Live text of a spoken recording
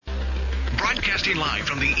Broadcasting live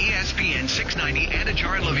from the ESPN 690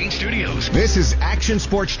 Anajar Levine Studios. This is Action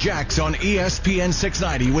Sports Jax on ESPN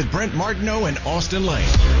 690 with Brent Martineau and Austin Lane.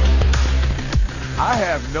 I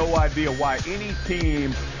have no idea why any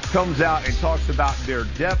team comes out and talks about their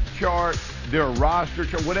depth chart, their roster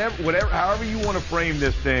chart, whatever, however you want to frame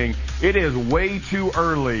this thing. It is way too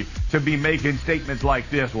early to be making statements like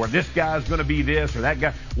this, or this guy's going to be this or that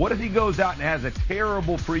guy. What if he goes out and has a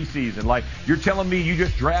terrible preseason? Like, you're telling me you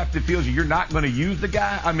just drafted Fields and you're not going to use the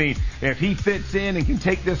guy? I mean, if he fits in and can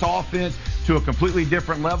take this offense to a completely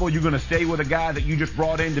different level, you're going to stay with a guy that you just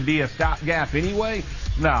brought in to be a stopgap anyway?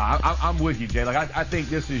 Nah, I'm with you, Jay. Like, I think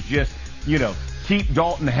this is just, keep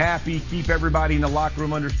Dalton happy, keep everybody in the locker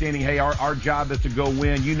room understanding, hey, our job is to go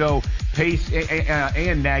win. Pace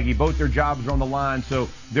and Nagy, both their jobs are on the line, so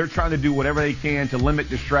they're trying to do whatever they can to limit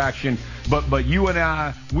distraction. But you and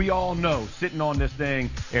I, we all know, sitting on this thing,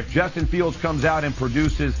 if Justin Fields comes out and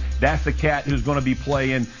produces, that's the cat who's going to be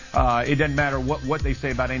playing. It doesn't matter what they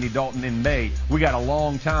say about Andy Dalton in May. We got a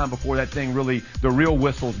long time before that thing really, the real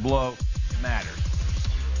whistles blow. It matters.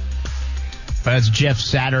 That's Jeff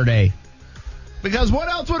Saturday. Because what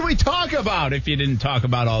else would we talk about if you didn't talk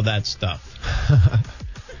about all that stuff?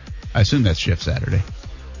 I assume that's Jeff Saturday.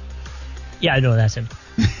 Yeah, I know that's him.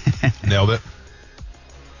 Nailed it.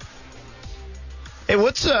 Hey,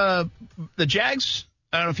 what's the Jags?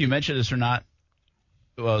 I don't know if you mentioned this or not.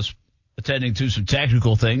 I was attending to some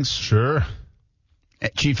technical things. Sure.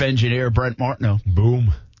 Chief engineer Brent Martineau.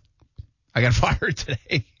 Boom. I got fired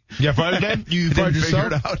today. Yeah, fired again? You fired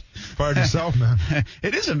yourself? Figure it out. Fired yourself, man.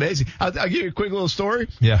 It is amazing. I'll give you a quick little story.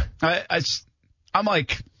 Yeah. I'm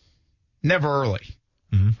like never early,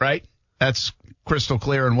 right? That's crystal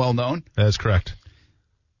clear and well known. That is correct.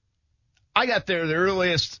 I got there the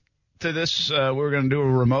earliest to this. We were going to do a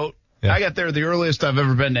remote. Yeah. I got there the earliest I've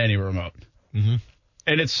ever been to any remote. Mm-hmm.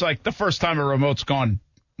 And it's like the first time a remote's gone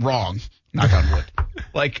wrong. Knock on wood.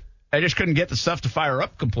 Like, I just couldn't get the stuff to fire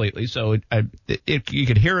up completely, so you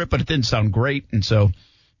could hear it, but it didn't sound great. And so,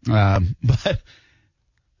 but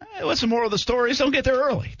what's the moral of the story? Is don't get there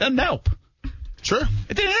early. Doesn't help. Sure.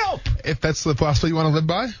 It didn't help. If that's the philosophy you want to live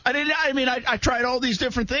by. I tried all these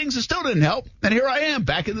different things. It still didn't help. And here I am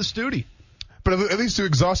back in the studio. But at least you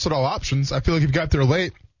exhausted all options. I feel like if you got there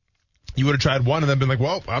late, you would have tried one and then been like,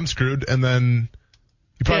 well, I'm screwed. And then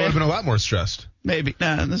you probably would have been a lot more stressed. Maybe.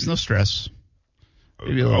 Nah, there's no stress.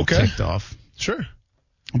 Maybe a little ticked off. Sure.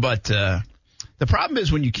 But the problem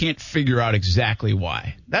is when you can't figure out exactly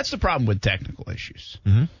why. That's the problem with technical issues.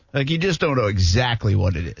 Mm-hmm. Like, you just don't know exactly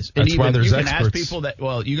what it is. That's why there's experts. You can ask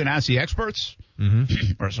people you can ask the experts,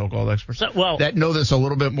 or so-called experts, that know this a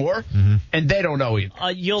little bit more, and they don't know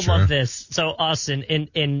either. You'll love this. So, Austin,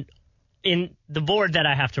 in the board that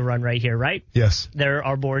I have to run right here, right? Yes. There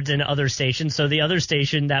are boards in other stations. So the other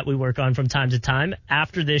station that we work on from time to time,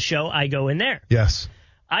 after this show, I go in there. Yes.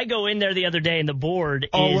 I go in there the other day, and the board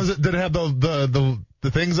did it have the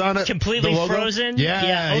things on it? Completely frozen?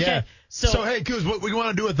 Yeah. Okay. Yeah. So, hey, Coos, what we want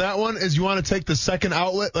to do with that one is you want to take the second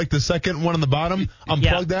outlet, like the second one on the bottom,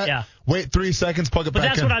 unplug that, wait 3 seconds, plug it back in.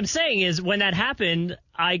 But that's what I'm saying is when that happened,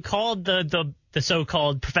 I called the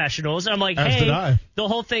so-called professionals. I'm like, hey, the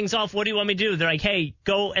whole thing's off. What do you want me to do? They're like, hey,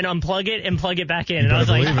 go and unplug it and plug it back in. And I was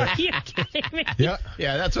like, are you kidding me? Yeah.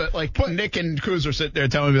 Yeah, that's what, Nick and Cruz are sitting there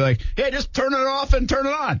telling me, like, hey, just turn it off and turn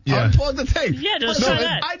it on. Yeah. Unplug the thing. Yeah, just try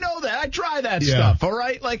that. I know that. I try that stuff, all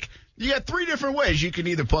right? Like, you got 3 different ways. You can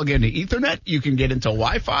either plug into Ethernet, you can get into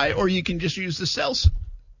Wi-Fi, or you can just use the cell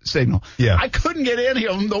signal. Yeah. I couldn't get any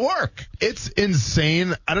of them to work. It's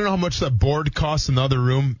insane. I don't know how much that board costs in the other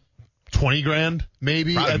room. $20,000,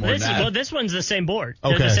 maybe. This one's the same board.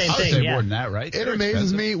 Okay. They're the same thing. Say more than that, right? It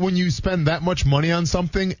amazes me when you spend that much money on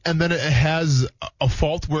something and then it has a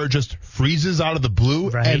fault where it just freezes out of the blue.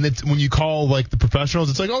 Right. And it's when you call like the professionals,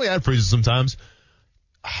 it's like, oh yeah, it freezes sometimes.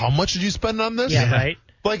 How much did you spend on this? Yeah, right.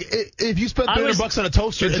 Like if you spend $300 on a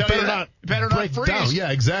toaster, it better not freeze. Down.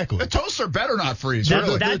 Yeah, exactly. The toaster better not freeze.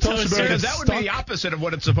 That toaster, because that would be the opposite of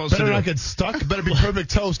what it's supposed to do. Better not get stuck. Better be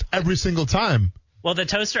perfect toast every single time. Well, the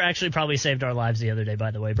toaster actually probably saved our lives the other day,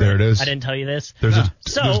 by the way, Brett. There it is. I didn't tell you this. There's a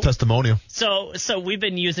testimonial. So we've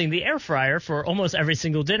been using the air fryer for almost every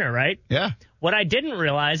single dinner, right? Yeah. What I didn't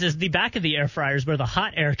realize is the back of the air fryer is where the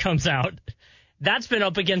hot air comes out. That's been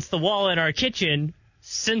up against the wall in our kitchen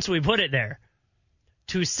since we put it there.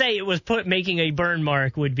 To say it was making a burn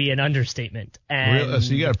mark would be an understatement. And really?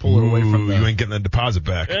 So you got to pull it away from you ain't getting the deposit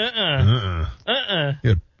back.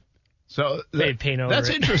 So they paint over that's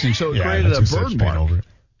it. interesting. So it created a burn mark.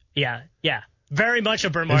 Yeah. Very much a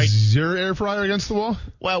burnt mark. Is your air fryer against the wall?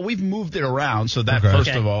 Well, we've moved it around, so that Okay. first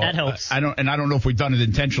Okay, of all, that helps. I don't know if we've done it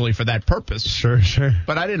intentionally for that purpose. Sure.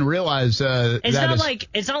 But I didn't realize It's that not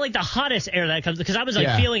is- like the hottest air that comes, because I was like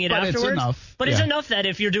Yeah, feeling it but it's afterwards. enough. But it's Yeah. enough that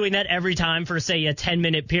if you're doing that every time for say a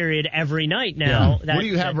 10-minute period every night now. That, what do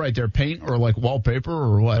you have right there? Paint or like wallpaper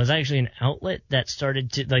or what? It was actually an outlet that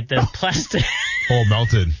started to like the plastic. Oh,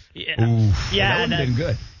 melted. Yeah. Oof. Yeah, that would have been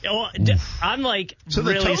good. I'm like So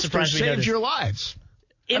the really toaster surprised we saved noticed. your lives.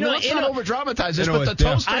 You I mean, know, let's you not know- over-dramatize this, You know but what, the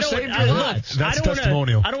yeah. toaster saved your lives. That's I don't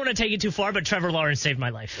testimonial. I don't want to take it too far, but Trevor Lawrence saved my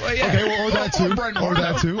life. Well, yeah. Okay, well, or that too. Brent Or Martineau.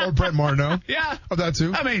 that too. Or Brent Martineau. Yeah. Or that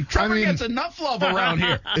too. I mean, Trevor gets enough love around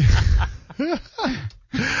here.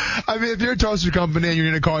 I mean, if you're a toaster company and you're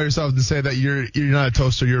going to call yourself and say that you're not a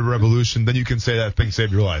toaster, you're a revolution, then you can say that thing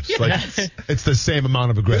saved your lives. Like, it's the same amount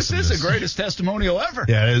of This aggressiveness. is the greatest testimonial ever.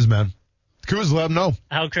 Yeah, it is, man. Cruz, let them know.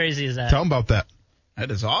 How crazy is that? Tell them about that.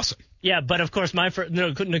 That is awesome. Yeah, but of course,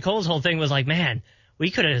 Nicole's whole thing was like, man, we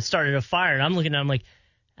could have started a fire. And I'm looking at it, I'm like,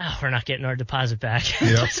 oh, we're not getting our deposit back.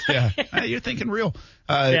 Yep. Yeah. You're thinking real.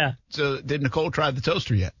 Yeah. So did Nicole try the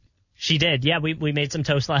toaster yet? She did. Yeah, we made some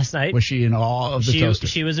toast last night. Was she in awe of the toaster?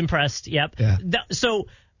 She was impressed. Yep. Yeah. So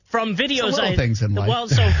from videos, little things in life. Well,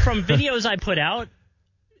 so from videos I put out,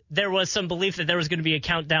 there was some belief that there was going to be a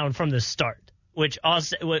countdown from the start. Which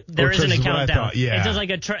also there isn't a Which is what I countdown. thought, yeah.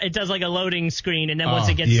 It does like a loading screen, and then once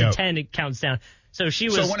it gets to 10, it counts down. So she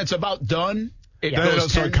was. So when it's about done, it Then goes it'll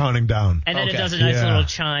start 10. counting down. and then it Okay. does a nice Yeah. little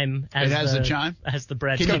chime. As It has the chime? As the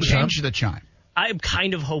bread. Can you comes change out. the chime? I'm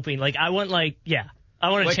kind of hoping. Like I want I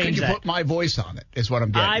want to Like, change can you that. put my voice on it? Is what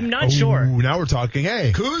I'm getting. I'm at. not sure. Ooh, now we're talking.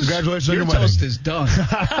 Hey, Kuz, congratulations on your your wedding. toast is done.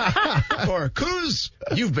 Or Kuz,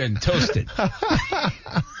 you've been toasted.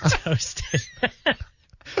 Toasted.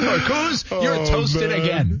 Or Kuz, you're toasted man.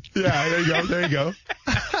 again. Yeah, there you go. There you go.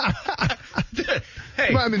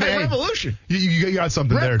 Hey, Well, I mean, hey, revolution. You got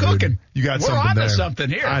something Rep there, cooking. dude. You got We're something onto there. something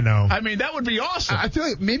here. I know. I mean, that would be awesome. I feel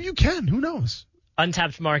like maybe you can. Who knows?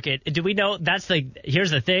 Untapped market. Do we know?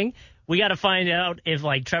 Here's the thing. We got to find out if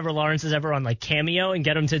like Trevor Lawrence is ever on like Cameo and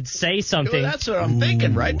get him to say something. Well, that's what I'm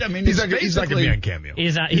thinking, right? I mean, He's it's not going to be on Cameo.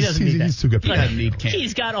 He's not. He doesn't need that. He's too good for He doesn't Cameo. need Cameo.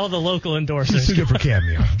 He's got all the local He's endorsements. too good for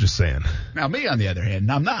Cameo. I'm just saying. Now, me, on the other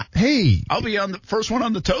hand, I'm not. Hey, I'll be on the first one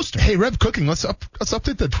on the toaster. hey, Rev Cooking. Let's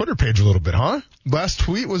update the Twitter page a little bit, huh? Last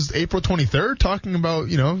tweet was April 23rd, talking about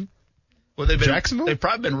Well, they've been, Jacksonville? They've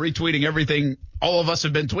probably been retweeting everything all of us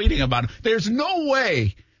have been tweeting about. There's no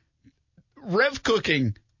way Rev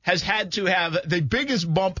Cooking has had to have the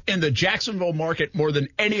biggest bump in the Jacksonville market more than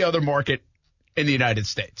any other market in the United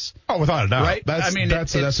States. Oh, without a doubt. Right? That's, I mean,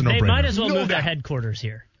 that's a They no-brainer. might as well No move their doubt. headquarters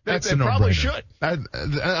here. That's they a no-brainer. probably should.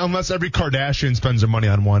 Unless every Kardashian spends their money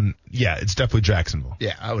on one, yeah, it's definitely Jacksonville.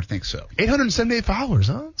 Yeah, I would think so. 878 followers,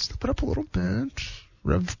 huh? Step it up a little bit.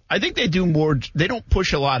 Rev. I think they do more. They don't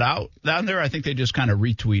push a lot out down there. I think they just kind of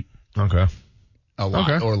retweet Okay. a lot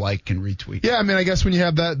Okay. or like and retweet. Yeah, I mean, I guess when you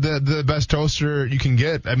have the best toaster you can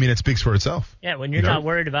get, I mean, it speaks for itself. Yeah, when you're not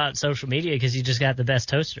worried about social media because you just got the best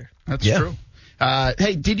toaster. That's Yeah. true.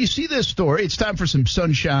 Hey, did you see this story? It's time for some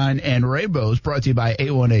sunshine and rainbows brought to you by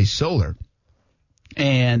A1A Solar.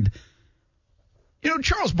 And,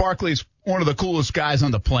 Charles Barkley is one of the coolest guys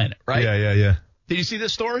on the planet, right? Yeah. Did you see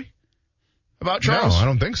this story about Charles? No, I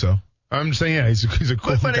don't think so. I'm just saying, yeah, he's a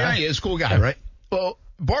cool But guy. he is a cool guy, right? Well,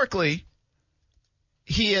 Barkley,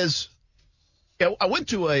 he is. I went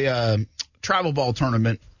to a travel ball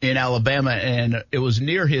tournament in Alabama, and it was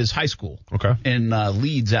near his high school. Okay. In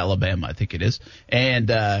Leeds, Alabama, I think it is. And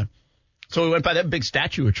so we went by that big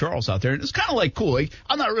statue of Charles out there, and it's kind of like cool. Like,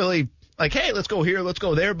 I'm not really like, hey, let's go here, let's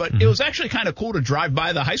go there, but it was actually kind of cool to drive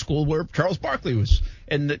by the high school where Charles Barkley was,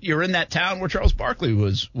 and you're in that town where Charles Barkley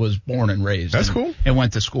was born and raised. That's cool. And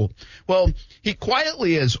went to school. Well, he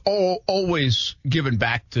quietly has always given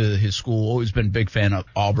back to his school. Always been a big fan of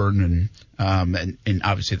Auburn and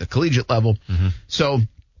obviously the collegiate level. So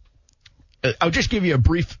I'll just give you a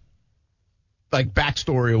brief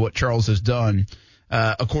backstory of what Charles has done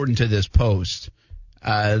according to this post.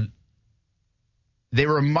 They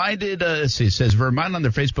reminded us, it says, remind on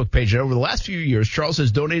their Facebook page that over the last few years, Charles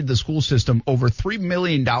has donated the school system over $3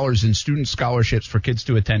 million in student scholarships for kids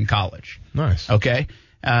to attend college. Nice. Okay.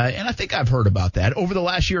 And I think I've heard about that. Over the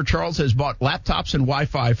last year, Charles has bought laptops and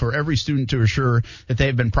Wi-Fi for every student to assure that they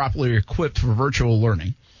have been properly equipped for virtual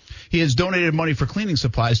learning. He has donated money for cleaning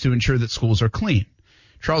supplies to ensure that schools are clean.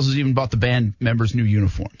 Charles has even bought the band members new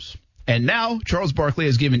uniforms. And now Charles Barkley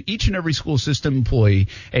has given each and every school system employee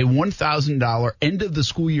a $1,000 end of the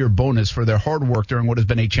school year bonus for their hard work during what has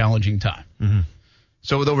been a challenging time.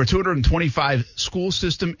 So with over 225 school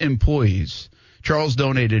system employees, Charles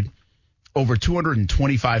donated over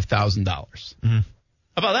 $225,000. Mm-hmm.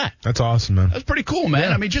 How about that? That's awesome, man. That's pretty cool, man. Yeah.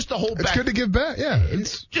 I mean, just the whole It's back. good to give back. Yeah.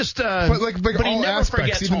 It's just, but like but he all never aspects,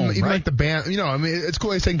 forgets even home, right? like the band. I mean, it's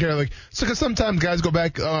cool he's taking care of like. So because sometimes guys go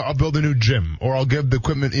back, I'll build a new gym, or I'll give the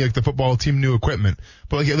equipment, like the football team, new equipment.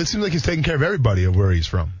 But like it seems like he's taking care of everybody of where he's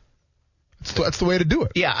from. That's the way to do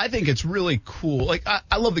it. Yeah, I think it's really cool. Like,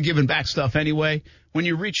 I love the giving back stuff anyway. When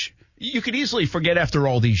you reach, you could easily forget after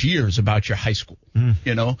all these years about your high school,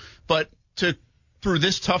 you know, but through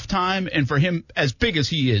this tough time, and for him, as big as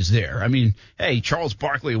he is there, I mean, hey, Charles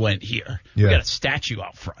Barkley went here. Yeah. We got a statue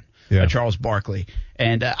out front Yeah. of Charles Barkley.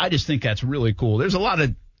 And I just think that's really cool. There's a lot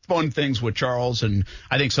of fun things with Charles, and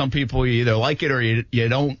I think some people you either like it or you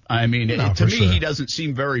don't. I mean, to me, he doesn't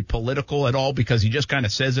seem very political at all because he just kind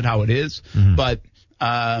of says it how it is. But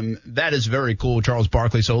that is very cool, Charles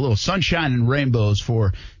Barkley. So a little sunshine and rainbows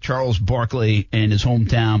for Charles Barkley and his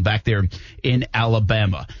hometown back there in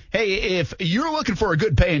Alabama. Hey, if you're looking for a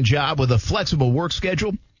good paying job with a flexible work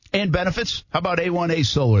schedule and benefits, how about A1A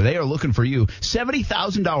Solar? They are looking for you.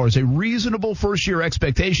 $70,000, a reasonable first-year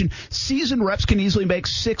expectation. Seasoned reps can easily make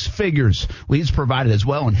six figures. Leads provided as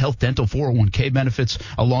well, and health, dental, 401k benefits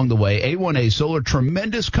along the way. A1A Solar,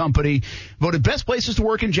 tremendous company. Voted best places to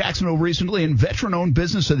work in Jacksonville recently and veteran-owned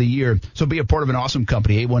business of the year. So be a part of an awesome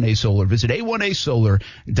company, A1A Solar. Visit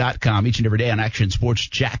A1ASolar.com each and every day on Action Sports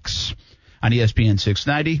Jacks on ESPN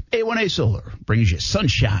 690. A1A Solar brings you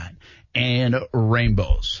sunshine and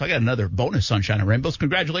rainbows. I got another bonus sunshine and rainbows.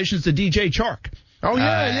 Congratulations to DJ Chark. Oh,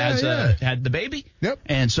 yeah. Had the baby. Yep.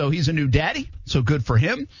 And so he's a new daddy. So good for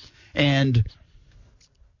him. And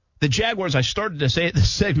the Jaguars, I started to say it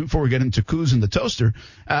this segment before we get into Coos and the Toaster,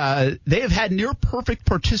 they have had near perfect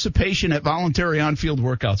participation at voluntary on-field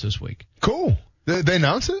workouts this week. Cool. They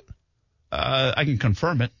announced it? I can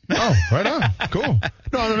confirm it. Oh, right on. Cool.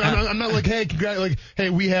 No, I'm not like, hey,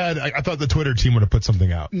 we had, I thought the Twitter team would have put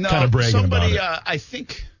something out. No, kind of bragging somebody, about it. I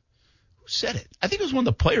think, who said it? I think it was one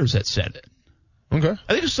of the players that said it. Okay.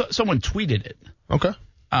 I think it was someone tweeted it. Okay.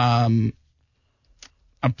 I'm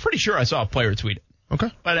pretty sure I saw a player tweet it. Okay.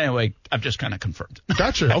 But anyway, I've just kind of confirmed it.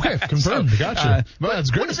 Gotcha. Okay, confirmed. Gotcha. But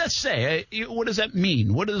that's great. what does that say? What does that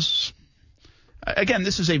mean? Again,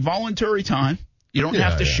 this is a voluntary time. You don't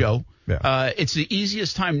have to show. Yeah. It's the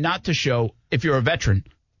easiest time not to show if you're a veteran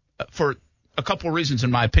for a couple of reasons,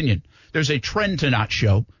 in my opinion. There's a trend to not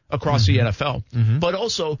show across the NFL. But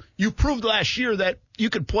also, you proved last year that you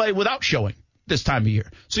could play without showing this time of year.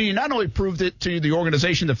 So you not only proved it to the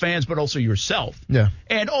organization, the fans, but also yourself. Yeah.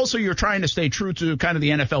 And also you're trying to stay true to kind of the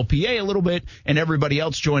NFLPA a little bit and everybody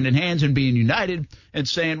else joining hands and being united and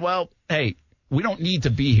saying, well, hey, we don't need to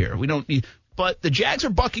be here. We don't need – but the Jags are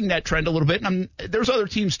bucking that trend a little bit, and there's other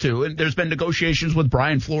teams too. And there's been negotiations with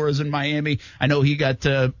Brian Flores in Miami. I know he got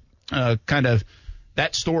kind of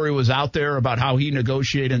that story was out there about how he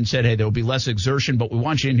negotiated and said, hey, there will be less exertion, but we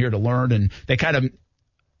want you in here to learn. And they kind of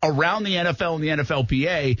around the NFL and the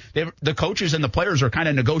NFLPA, the coaches and the players are kind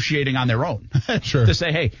of negotiating on their own Sure. to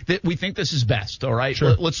say, hey, we think this is best. All right,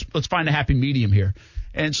 sure. Let's find a happy medium here.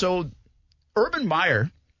 And so Urban Meyer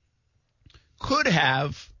could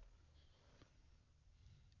have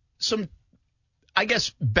some, I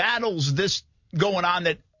guess, battles this going on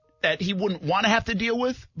that he wouldn't want to have to deal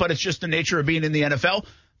with, but it's just the nature of being in the NFL.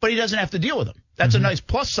 But he doesn't have to deal with them. That's a nice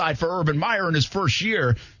plus side for Urban Meyer in his first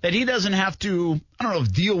year, that he doesn't have to, I don't know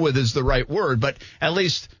if deal with is the right word, but at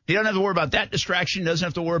least he doesn't have to worry about that distraction. He doesn't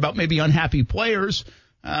have to worry about maybe unhappy players.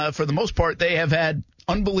 For the most part, they have had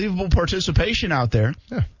unbelievable participation out there.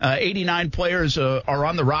 Yeah. 89 players are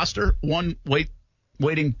on the roster, one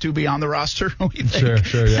waiting to be on the roster. We Sure,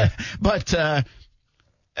 think. yeah. But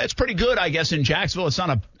it's pretty good, I guess, in Jacksonville.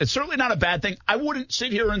 It's certainly not a bad thing. I wouldn't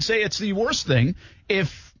sit here and say it's the worst thing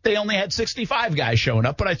if they only had 65 guys showing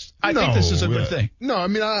up, but I think this is a good thing. No, I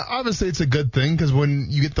mean, obviously it's a good thing because when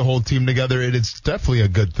you get the whole team together, it's definitely a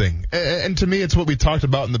good thing. And to me, it's what we talked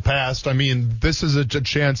about in the past. I mean, this is a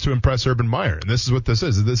chance to impress Urban Meyer, and this is what this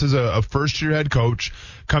is. This is a first-year head coach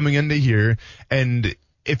coming into here, and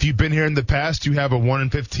if you've been here in the past, you have a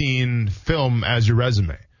 1-in-15 film as your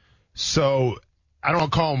resume. So I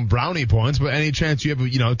don't call them brownie points, but any chance you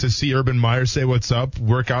have, to see Urban Meyer say what's up,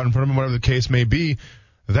 work out in front of him, whatever the case may be,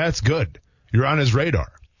 that's good. You're on his radar.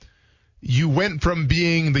 You went from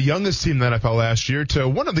being the youngest team in the NFL last year to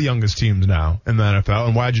one of the youngest teams now in the NFL.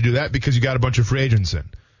 And why'd you do that? Because you got a bunch of free agents in.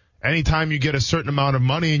 Anytime you get a certain amount of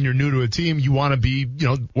money and you're new to a team, you want to be,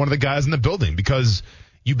 one of the guys in the building because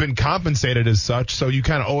you've been compensated as such, so you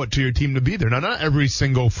kind of owe it to your team to be there. Now, not every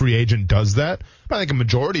single free agent does that, but I think a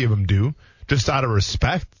majority of them do, just out of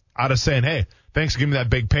respect, out of saying, hey, thanks for giving me that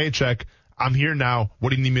big paycheck. I'm here now.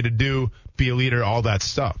 What do you need me to do? Be a leader, all that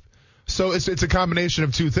stuff. So it's a combination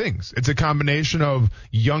of two things. It's a combination of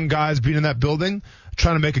young guys being in that building,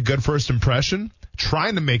 trying to make a good first impression,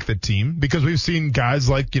 trying to make the team, because we've seen guys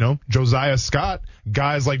like, Josiah Scott,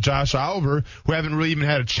 guys like Josh Oliver, who haven't really even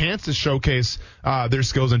had a chance to showcase their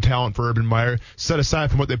skills and talent for Urban Meyer, set aside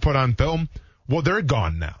from what they put on film. Well, they're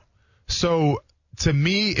gone now. So to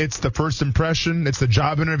me, it's the first impression. It's the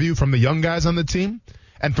job interview from the young guys on the team.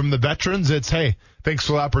 And from the veterans, it's, hey, thanks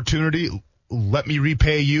for the opportunity. Let me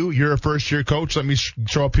repay you. You're a first-year coach. Let me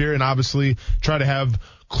show up here and obviously try to have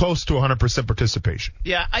close to 100% participation.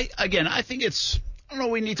 Yeah, I think it's – I don't know,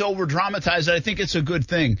 we need to over-dramatize it. I think it's a good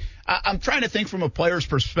thing. I'm trying to think from a player's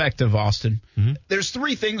perspective, Austin. Mm-hmm. There's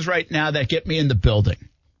three things right now that get me in the building.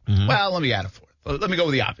 Mm-hmm. Well, let me add a fourth. Let me go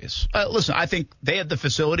with the obvious. Listen, I think they have the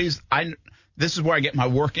facilities. This is where I get my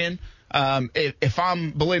work in. If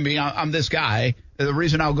believe me, I'm this guy. The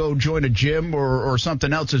reason I'll go join a gym or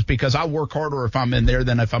something else is because I work harder if I'm in there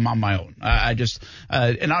than if I'm on my own. And I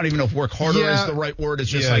don't even know if work harder is the right word. It's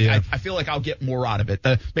just I feel like I'll get more out of it.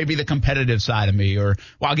 Maybe the competitive side of me, or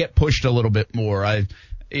I'll get pushed a little bit more. I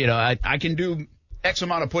can do X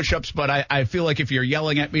amount of push-ups, but I feel like if you're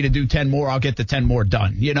yelling at me to do 10 more, I'll get the 10 more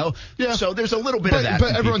done, Yeah. So there's a little bit of that.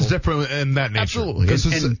 But everyone's different in that nature. Absolutely.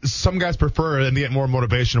 Because some guys prefer and get more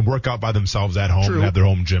motivation and work out by themselves at home and have their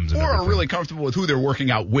home gyms. And or everything. are really comfortable with who they're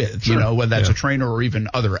working out with, sure. Whether that's a trainer or even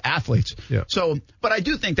other athletes. Yeah. So, but I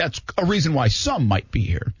do think that's a reason why some might be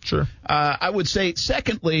here. Sure. I would say,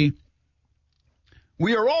 secondly,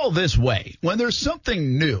 we are all this way. When there's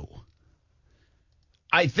something new,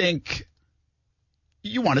 I think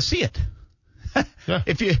you want to see it. Yeah.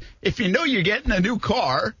 If you know you're getting a new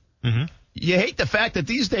car, mm-hmm. you hate the fact that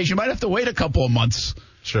these days you might have to wait a couple of months.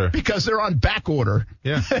 Sure. Because they're on back order.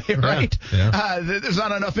 Yeah. Right? Yeah. There's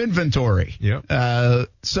not enough inventory. Yeah.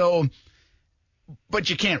 But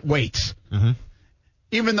you can't wait. Mm-hmm.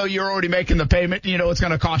 Even though you're already making the payment, it's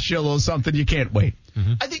going to cost you a little something, you can't wait.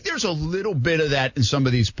 Mm-hmm. I think there's a little bit of that in some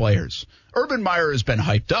of these players. Urban Meyer has been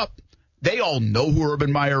hyped up. They all know who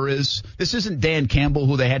Urban Meyer is. This isn't Dan Campbell,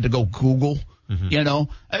 who they had to go Google.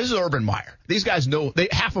 Mm-hmm. This is Urban Meyer. These guys know.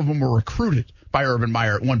 Half of them were recruited by Urban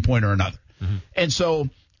Meyer at one point or another. Mm-hmm. And so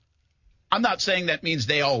I'm not saying that means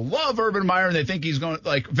they all love Urban Meyer and they think he's going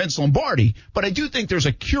like Vince Lombardi, but I do think there's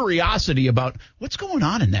a curiosity about what's going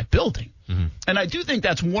on in that building. Mm-hmm. And I do think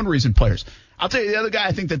that's one reason players. I'll tell you the other guy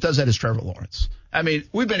I think that does that is Trevor Lawrence. I mean,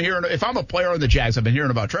 we've been hearing, if I'm a player on the Jags, I've been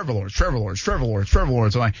hearing about Trevor Lawrence.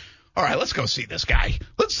 I'm like, all right, let's go see this guy.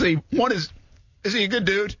 Let's see. One is he a good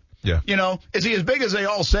dude? Yeah. Is he as big as they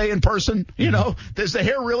all say in person? Is the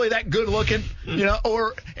hair really that good looking?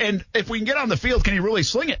 And if we can get on the field, can he really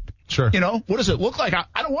sling it? Sure. What does it look like?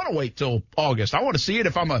 I don't want to wait till August. I want to see it.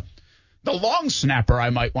 If I'm the long snapper, I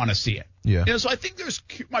might want to see it. Yeah. So I think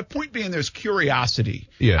my point being there's curiosity.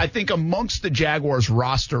 Yeah. I think amongst the Jaguars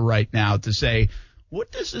roster right now to say, what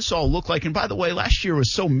does this all look like? And by the way, last year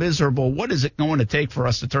was so miserable. What is it going to take for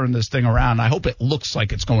us to turn this thing around? I hope it looks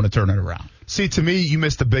like it's going to turn it around. See, to me, you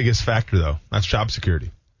missed the biggest factor, though. That's job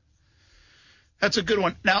security. That's a good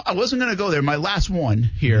one. Now, I wasn't going to go there. My last one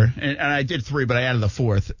here, and I did three, but I added the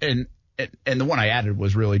fourth. And the one I added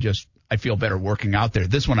was really just I feel better working out there.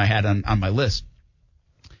 This one I had on my list.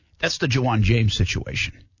 That's the Ja'Wuan James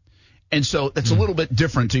situation. And so that's a little bit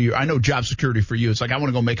different to you. I know job security for you. It's like I want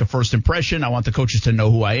to go make a first impression. I want the coaches to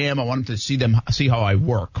know who I am. I want them to see how I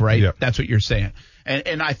work, right? Yep. That's what you're saying.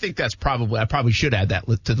 And I think that's I probably should add that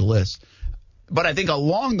to the list. But I think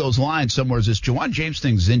along those lines somewhere is this Ja'Wuan James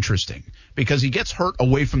thing's interesting because he gets hurt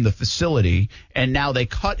away from the facility and now they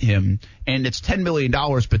cut him and it's $10 million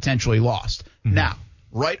potentially lost. Mm-hmm. Now,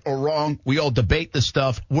 right or wrong, we all debate this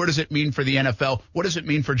stuff. What does it mean for the NFL? What does it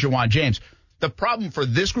mean for Ja'Wuan James? The problem for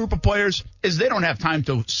this group of players is they don't have time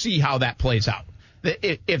to see how that plays out.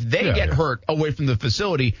 If they get hurt away from the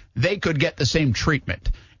facility, they could get the same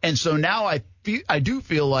treatment. And so now I do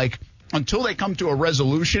feel like until they come to a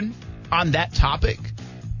resolution on that topic,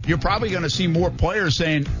 you're probably going to see more players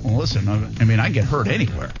saying, well, listen, I get hurt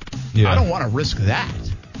anywhere. Yeah. I don't want to risk that.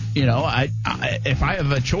 If I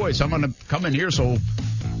have a choice, I'm going to come in here so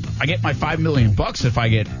I get my $5 million if I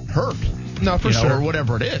get hurt. No, for sure. Or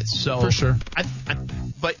whatever it is. So for sure.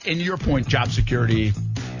 But in your point, job security,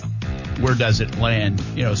 where does it land?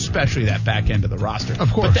 Especially that back end of the roster.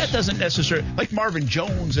 Of course. But that doesn't necessarily, like Marvin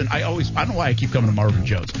Jones, and I don't know why I keep coming to Marvin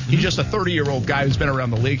Jones. Mm-hmm. He's just a 30-year-old guy who's been around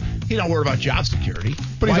the league. He don't worry about job security.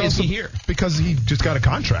 But why is he here? Because he just got a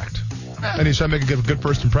contract. And he's trying to make a good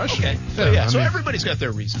first impression. Okay. So everybody's got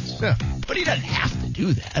their reasons. Yeah. But he doesn't have to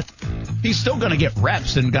do that. He's still going to get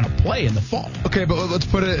reps and going to play in the fall. Okay, but let's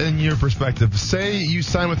put it in your perspective. Say you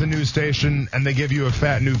sign with a new station and they give you a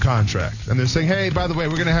fat new contract. And they're saying, hey, by the way,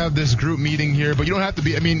 we're going to have this group meeting here, but you don't have to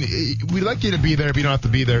be. I mean, we'd like you to be there, but you don't have to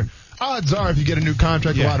be there. Odds are, if you get a new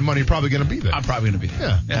contract, a lot of money, you're probably going to be there. I'm probably going to be there.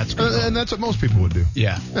 Yeah, that's good. And that's what most people would do.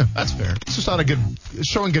 Yeah, that's fair. It's just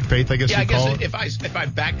showing good faith, I guess. Yeah, you call it. If I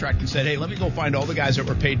backtracked and said, hey, let me go find all the guys that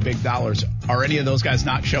were paid big dollars, are any of those guys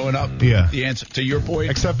not showing up? Yeah. The answer to your point,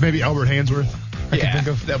 except maybe Albert Hainsworth. I can think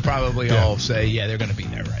of. They'll probably all say, yeah, they're going to be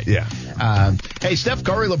there, right? Yeah. Hey, Steph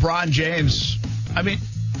Curry, LeBron James. I mean,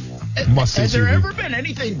 has there ever been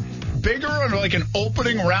anything bigger or like an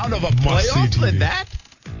opening round of a playoff than that?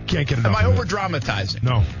 Can't get enough. Am I over dramatizing?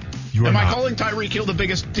 No, you are Am not. I calling Tyreek Hill the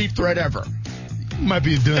biggest deep threat ever? Might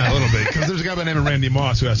be doing that a little bit because there's a guy by the name of Randy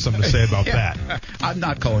Moss who has something to say about that. I'm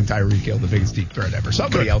not calling Tyreek Hill the biggest deep threat ever.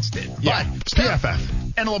 Somebody else did. Yeah. But Steph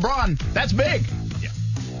and LeBron, that's big. Yeah.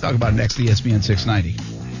 Talk about it next, ESPN 690.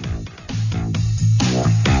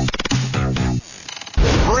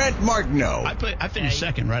 Brent Martineau. I finished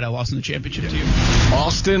second, right? I lost in the championship to you.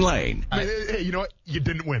 Austin Lane. Hey, you know what? You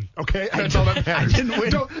didn't win, okay? That's all that matters. I didn't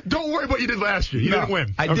win. Don't worry about what you did last year. You didn't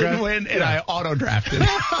win. I didn't win, and I auto-drafted.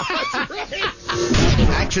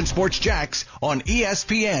 Action Sports Jacks on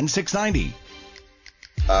ESPN 690.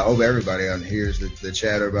 I hope everybody on hears the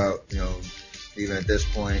chatter about, even at this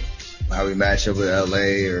point, how we match up with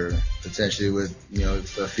LA or potentially with,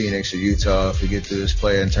 Phoenix or Utah if we get through this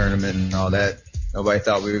play-in tournament and all that. Nobody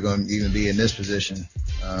thought we were going to even be in this position.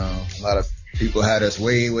 A lot of people had us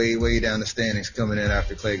way, way, way down the standings coming in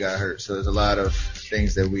after Clay got hurt. So there's a lot of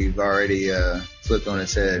things that we've already flipped on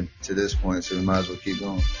its head to this point, so we might as well keep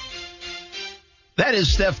going. That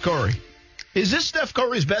is Steph Curry. Is this Steph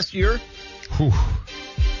Curry's best year? Whew.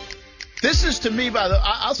 This is, to me,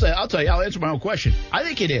 I'll tell you, I'll answer my own question. I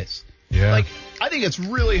think it is. Yeah. I think it's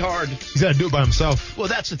really hard. He's got to do it by himself. Well,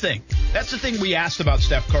 that's the thing. That's the thing we asked about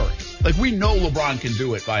Steph Curry. We know LeBron can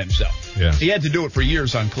do it by himself. Yeah. He had to do it for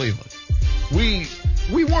years on Cleveland. We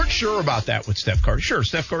weren't sure about that with Steph Curry. Sure,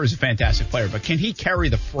 Steph Curry's a fantastic player, but can he carry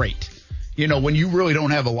the freight? When you really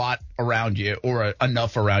don't have a lot around you or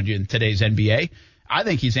enough around you in today's NBA, I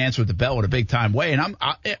think he's answered the bell in a big-time way. And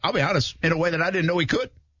I'll be honest, in a way that I didn't know he could.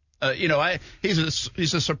 He's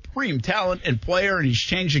a supreme talent and player, and he's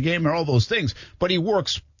changed the game and all those things. But he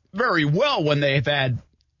works very well when they've had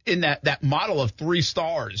in that model of three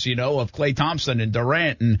stars, of Klay Thompson and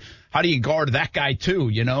Durant, and how do you guard that guy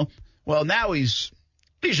too, Well, now he's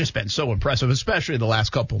just been so impressive, especially the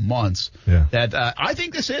last couple of months. Yeah. That I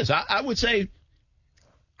think this is. I would say.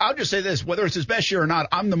 I'll just say this, whether it's his best year or not,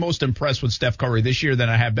 I'm the most impressed with Steph Curry this year than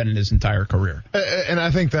I have been in his entire career. And I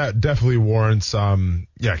think that definitely warrants,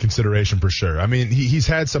 consideration for sure. I mean, he's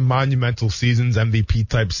had some monumental seasons,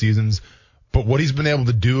 MVP-type seasons, but what he's been able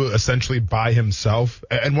to do essentially by himself,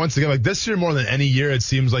 and once again, this year more than any year, it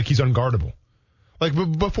seems like he's unguardable.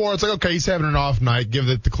 Before, it's okay, he's having an off night, give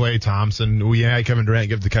it to Klay Thompson. Kevin Durant,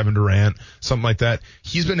 give it to Kevin Durant, something like that.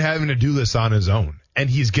 He's been having to do this on his own. And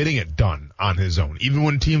he's getting it done on his own. Even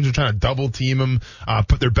when teams are trying to double team him,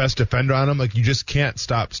 put their best defender on him, you just can't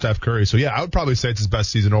stop Steph Curry. So, yeah, I would probably say it's his best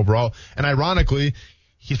season overall. And ironically,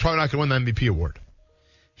 he's probably not going to win the MVP award.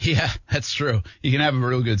 Yeah, that's true. You can have a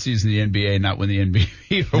real good season in the NBA and not win the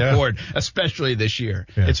MVP award, especially this year.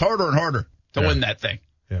 Yeah. It's harder and harder to win that thing.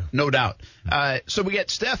 Yeah. No doubt. So we get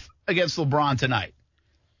Steph against LeBron tonight.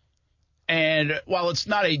 And while it's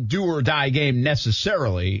not a do-or-die game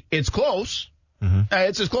necessarily, it's close. Mm-hmm.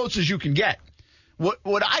 It's as close as you can get.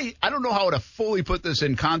 What I don't know how to fully put this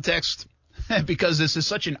in context because this is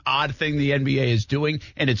such an odd thing the NBA is doing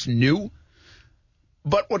and it's new.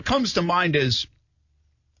 But what comes to mind is,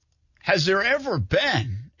 has there ever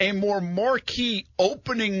been a more marquee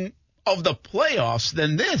opening of the playoffs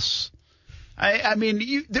than this? I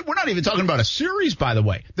mean, we're not even talking about a series, by the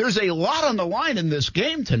way. There's a lot on the line in this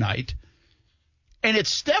game tonight. And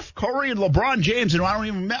it's Steph Curry and LeBron James, and I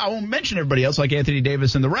won't mention everybody else like Anthony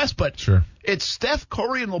Davis and the rest, but sure. It's Steph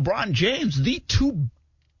Curry and LeBron James, the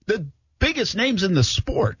biggest names in the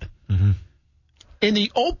sport. Mm-hmm. In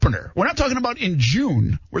the opener. We're not talking about in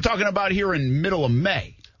June. We're talking about here in middle of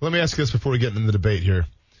May. Let me ask you this before we get into the debate here.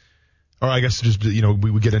 Or I guess just,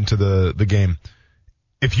 we would get into the game.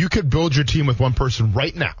 If you could build your team with one person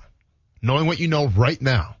right now, knowing what you know right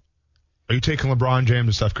now, are you taking LeBron James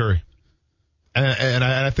and Steph Curry? And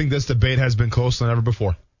I think this debate has been closer than ever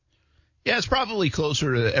before. Yeah, it's probably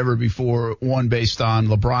closer than ever before, one based on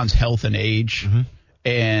LeBron's health and age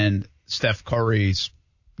and Steph Curry's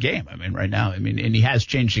game. I mean, right now, and he has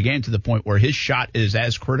changed the game to the point where his shot is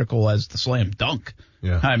as critical as the slam dunk.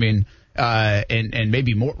 Yeah. I mean, and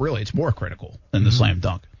maybe more, really, it's more critical than the slam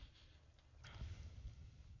dunk.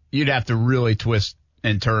 you'd have to really twist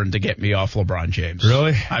and turn to get me off LeBron James.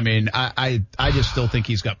 Really? I mean, I just still think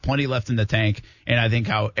he's got plenty left in the tank, and I think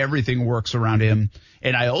how everything works around him.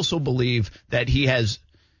 And I also believe that he has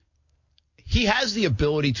the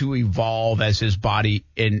ability to evolve as his body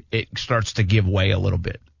and it starts to give way a little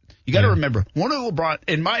bit. You got to remember, one of LeBron,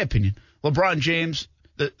 in my opinion, LeBron James,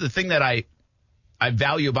 the thing that I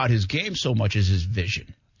value about his game so much is his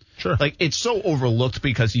vision. Sure. Like, it's so overlooked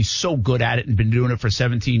because he's so good at it and been doing it for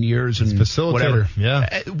 17 years and facilitator, whatever.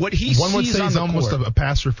 yeah. What he One would sees say on he's the almost court, a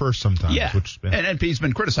passer first sometimes. yeah, and he's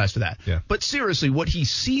been criticized for that. Yeah. But seriously, what he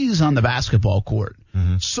sees on the basketball court,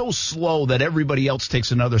 so slow that everybody else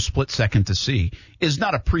takes another split second to see, is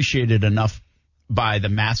not appreciated enough by the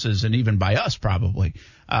masses and even by us probably,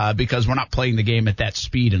 because we're not playing the game at that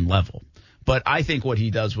speed and level. But I think what he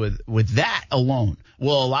does with that alone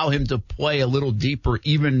will allow him to play a little deeper,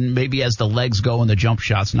 even maybe as the legs go and the jump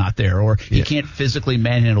shot's not there, or he can't physically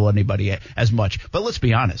manhandle anybody as much. But let's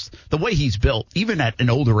be honest, the way he's built, even at an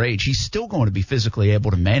older age, he's still going to be physically able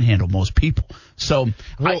to manhandle most people. So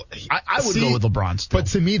I would go with LeBron still. But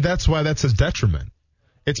to me, that's why that's his detriment.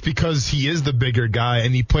 It's because he is the bigger guy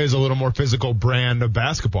and he plays a little more physical brand of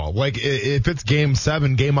basketball. Like, if it's game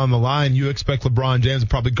 7, game on the line, you expect LeBron James to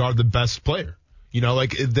probably guard the best player. You know,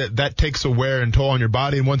 like, that takes a wear and toll on your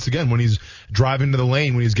body. And once again, when he's driving to the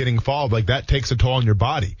lane, when he's getting fouled, like, that takes a toll on your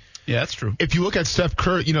body. Yeah, that's true. If you look at Steph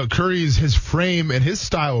Curry, Curry's, his frame and his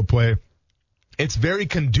style of play, it's very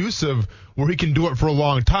conducive where he can do it for a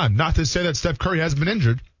long time. Not to say that Steph Curry hasn't been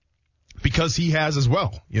injured, because he has as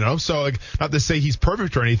well, so like, not to say he's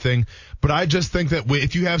perfect or anything, but I just think that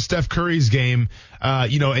if you have Steph Curry's game,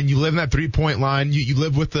 and you live in that 3-point line, you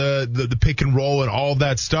live with the pick and roll and all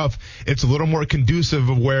that stuff, it's a little more conducive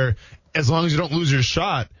of where, as long as you don't lose your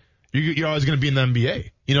shot, you're always going to be in the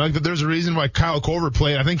NBA. Like, there's a reason why Kyle Korver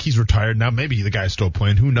played. I think he's retired now. Maybe the guy's still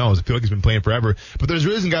playing. Who knows? I feel like he's been playing forever. But there's a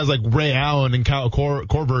reason guys like Ray Allen and Kyle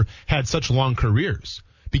Korver had such long careers,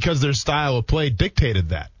 because their style of play dictated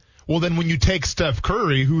that. Well, then when you take Steph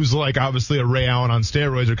Curry, who's like obviously a Ray Allen on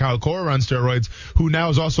steroids or Kyle Korver on steroids, who now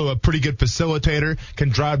is also a pretty good facilitator, can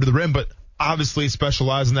drive to the rim, but obviously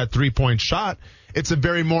specialize in that 3-point shot, it's a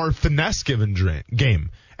very more finesse-given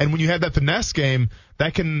game. And when you have that finesse game,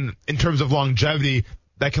 that can, in terms of longevity,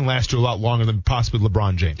 that can last you a lot longer than possibly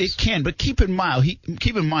LeBron James. It can, but keep in mind,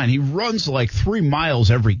 he runs like 3 miles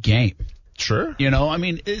every game. Sure. I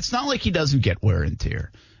mean, it's not like he doesn't get wear and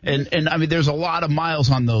tear. And I mean, there's a lot of miles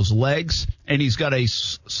on those legs, and he's got a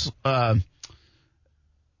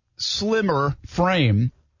slimmer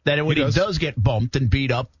frame that when he does get bumped and beat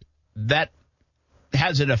up, that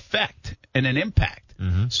has an effect and an impact.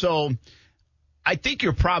 Mm-hmm. So I think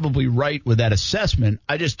you're probably right with that assessment.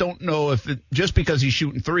 I just don't know if just because he's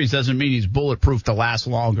shooting threes doesn't mean he's bulletproof to last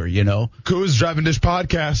longer, Coos Driving Dish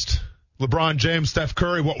Podcast. LeBron James, Steph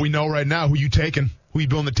Curry, what we know right now. Who you taking? Who you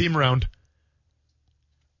building the team around?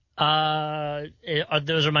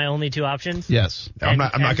 Those are my only 2 options. Yes. I'm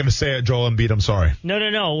not going to say it, Joel Embiid. I'm sorry. No.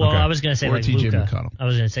 Well, okay. I was going to say or like TJ Luka. McConnell. I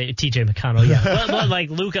was going to say TJ McConnell. Yeah. but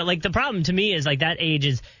like Luka, like the problem to me is like that age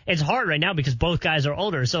it's hard right now because both guys are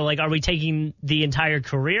older. So like, are we taking the entire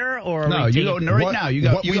career or? No, you go right now. You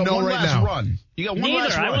got one right last now. Run. You got one Neither.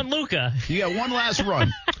 last run. I want Luka. You got one last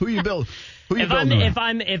run. Who you build?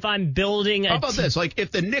 If I'm building, how about this? Like,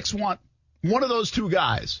 if the Knicks want one of those 2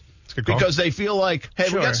 guys. Because they feel like, hey,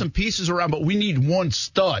 we got some pieces around, but we need one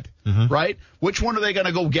stud, right? Which one are they going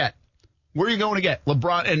to go get? Where are you going to get?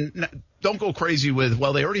 LeBron, and don't go crazy with,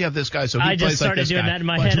 well, they already have this guy, so he I plays just started like this doing guy. that in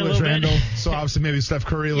my head a little Randle. bit. So obviously maybe Steph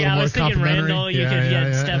Curry a little I more was thinking complimentary. Randle. You could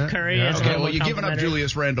get Steph Curry. As Okay, well, you're giving up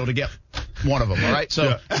Julius Randle to get one of them, all right?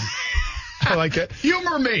 So. I like it.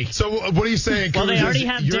 Humor me. So what are you saying? Well, they already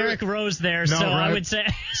have Derrick Rose there, so right? I would say.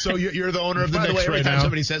 So you're the owner of the By the Knicks way, every time now.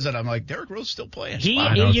 somebody says that, I'm like, Derrick Rose still playing.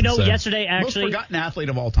 Yesterday actually. Most forgotten athlete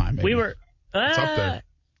of all time. Maybe. We were. It's up there.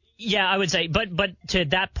 Yeah, I would say, but to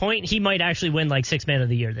that point, he might actually win like 6th Man of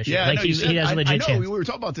the Year this year. Yeah, like he has a legit chance. We were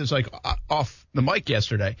talking about this like off the mic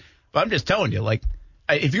yesterday, but I'm just telling you, like,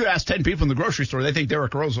 if you ask 10 people in the grocery store, they think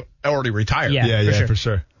Derrick Rose already retired. Yeah, for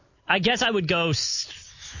sure. I guess I would go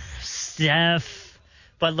Steph.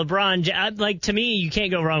 But LeBron, like, to me, you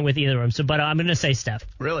can't go wrong with either of them. So, but I'm going to say Steph.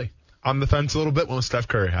 Really? On the fence a little bit. Well, Steph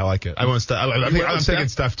Curry. I like it. I want Steph. I'm thinking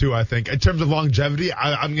Steph too. I think in terms of longevity,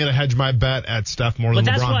 I'm going to hedge my bet at Steph more than LeBron.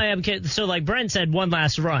 But that's why I'm so like Brent said, one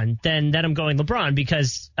last run. Then I'm going LeBron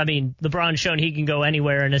because I mean LeBron's shown he can go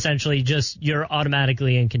anywhere and essentially just you're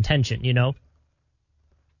automatically in contention. Well,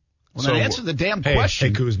 then answer the damn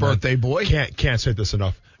question, Kuz, birthday boy. Can't say this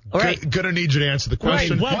enough. Right. Gonna need you to answer the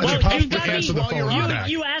question. Right. Well, you answer the phone.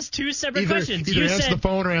 You asked 2 separate questions. Either answer the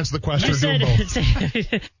phone or answer the question. You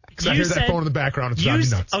said because I hear that phone in the background. It's driving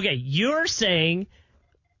me nuts. Okay, you're saying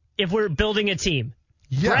if we're building a team.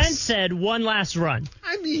 Yes. Brent said one last run.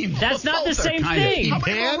 I mean, That's not the same thing. How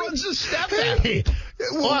many more runs does Steph have? Hey,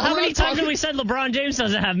 Well, how many times have we said LeBron James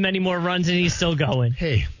doesn't have many more runs and he's still going?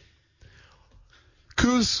 Hey.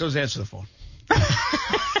 Kuz. Goes answer the phone.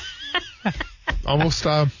 I almost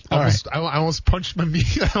punched my meal.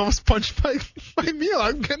 I almost punched my meal.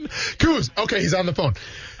 I'm getting Kuz. Okay, he's on the phone.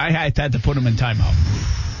 I had to put him in timeout.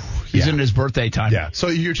 He's in his birthday timeout. Yeah. So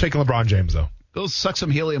you're taking LeBron James though. Go suck some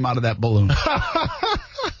helium out of that balloon.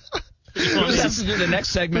 We'll have to do the next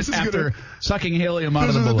segment after sucking helium out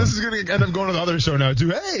of the balloon. This is going to end up going to the other show now, too.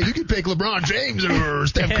 Hey, you can pick LeBron James or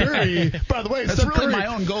Steph Curry. By the way, that's Steph really Curry, my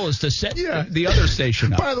own goal is to set the other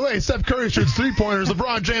station up. By the way, Steph Curry shoots three-pointers.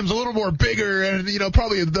 LeBron James a little more bigger and,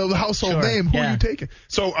 probably the household name. Who are you taking?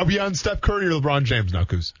 So are we on Steph Curry or LeBron James now,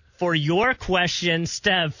 Kuz? For your question,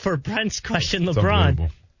 Steph. For Brent's question, It's LeBron.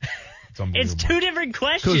 Unbelievable. It's two different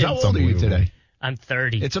questions. Kuz, how old are you today? I'm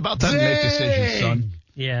 30. It's about time to make decisions, son.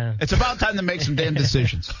 Yeah. It's about time to make some damn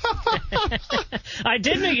decisions. I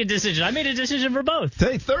did make a decision. I made a decision for both.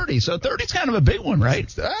 Hey, 30. So 30's kind of a big one,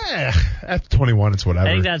 right? At 21, it's whatever.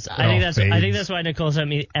 I think that's why Nicole sent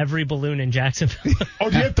me every balloon in Jacksonville. Oh,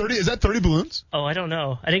 do you have 30? Is that 30 balloons? Oh, I don't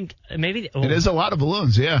know. I think maybe. It is a lot of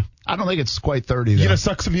balloons, yeah. I don't think it's quite 30, though. You gonna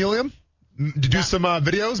suck some helium? Do some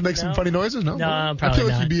videos? Make some funny noises? No, probably I feel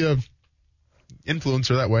like not. you'd be a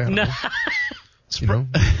influencer that way. I don't know.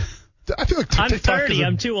 I feel like I'm TikTok 30.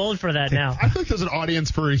 I'm too old for that now. I feel like there's an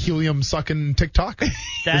audience for helium sucking TikTok.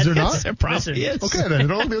 Is there not? There probably is. Okay, then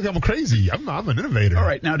don't be like I'm crazy. I'm an innovator. All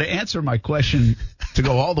right, now to answer my question, to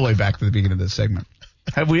go all the way back to the beginning of this segment,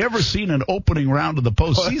 have we ever seen an opening round of the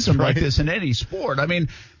postseason like this in any sport? I mean,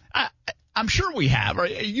 I'm sure we have.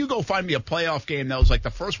 Right? You go find me a playoff game that was like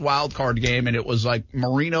the first wild card game, and it was like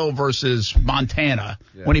Marino versus Montana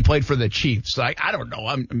when he played for the Chiefs. Like, I don't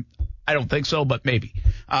know. I don't think so, but maybe.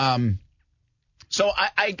 So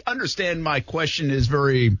I understand my question is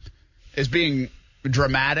being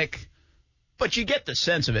dramatic, but you get the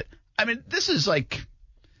sense of it. I mean, this is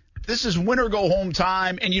win or go home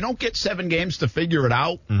time, and you don't get 7 games to figure it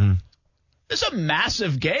out. Mm-hmm. This is a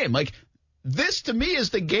massive game. Like, this to me is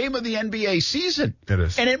the game of the NBA season. It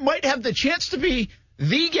is. And it might have the chance to be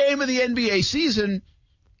the game of the NBA season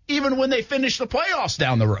even when they finish the playoffs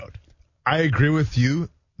down the road. I agree with you.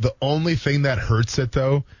 The only thing that hurts it,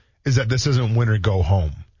 though, is that this isn't win or go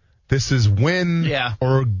home. This is win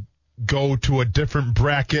or go to a different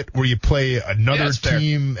bracket where you play another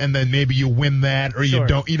team and then maybe you win that or you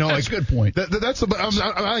don't. That's a good point.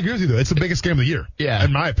 I agree with you, though. It's the biggest game of the year,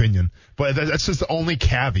 in my opinion. But that's just the only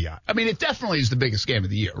caveat. I mean, it definitely is the biggest game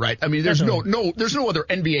of the year, right? I mean, there's no other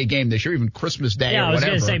NBA game this year, even Christmas Day or whatever. I was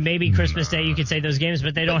going to say maybe Christmas Day you could say those games,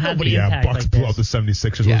 but they don't have the impact Bucks like blew out the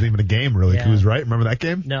 76ers. Wasn't even a game, really. Yeah. Who's right? Remember that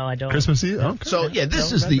game? No, I don't. Christmas Eve? Okay. So,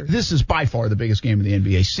 this is by far the biggest game of the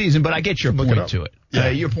NBA season, but I get your point to it.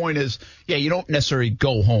 Your point is, you don't necessarily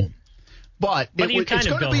go home. But it's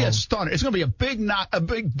going to be a stunner. It's going to be a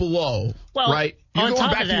big blow, right? You're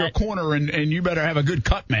going back to your corner, and you better have a good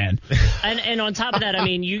cut, man. And on top of that, I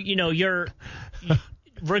mean, you're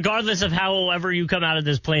regardless of however you come out of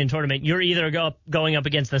this play-in tournament, you're either going up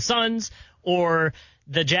against the Suns or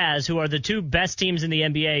the Jazz, who are the two best teams in the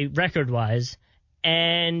NBA record-wise,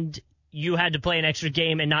 and you had to play an extra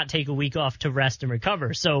game and not take a week off to rest and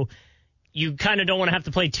recover. So you kind of don't want to have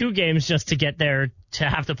to play 2 games just to get there to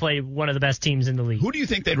have to play one of the best teams in the league. Who do you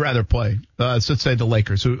think they'd rather play? Let's say the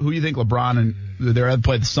Lakers. Who do you think LeBron and they'd rather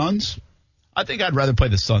play the Suns? I think I'd rather play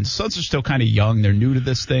the Suns. Suns are still kind of young. They're new to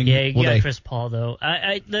this thing. Yeah, you got Chris Paul, though.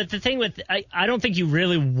 The thing with I don't think you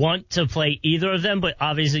really want to play either of them, but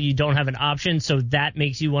obviously you don't have an option, so that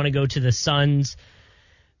makes you want to go to the Suns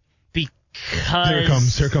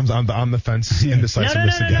because... Here comes on the fence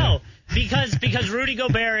indecisiveness again. No. Because Rudy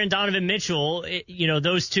Gobert and Donovan Mitchell,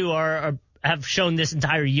 those two have shown this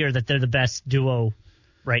entire year that they're the best duo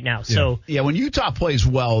right now. So when Utah plays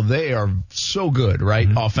well, they are so good, right,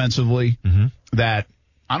 offensively, that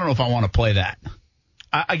I don't know if I want to play that.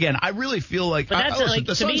 I really feel like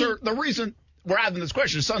the Suns are the reason we're having this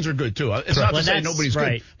question. The Suns are good too. It's not to say nobody's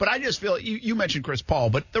good, but I just feel you mentioned Chris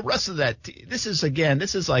Paul, but the rest of that, this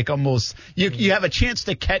is like almost you have a chance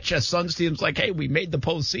to catch a Suns team's like, hey, we made the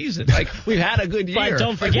postseason, like we've had a good year. But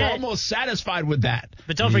don't forget, we're almost satisfied with that.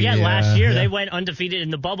 But don't forget, last year they went undefeated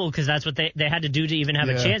in the bubble because that's what they had to do to even have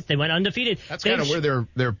a chance. They went undefeated. That's kind of where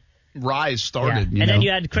their rise started. And then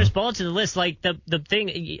you add Chris Paul to the list. Like the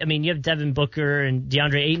thing, I mean, you have Devin Booker and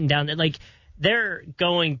DeAndre Ayton down there. Like they're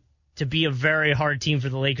going to be a very hard team for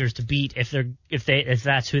the Lakers to beat if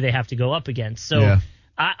that's who they have to go up against. So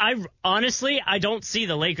I honestly, I don't see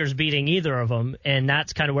the Lakers beating either of them, and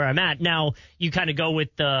that's kind of where I'm at. Now, you kind of go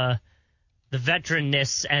with the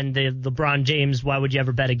veteranness and the LeBron James, why would you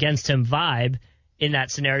ever bet against him vibe in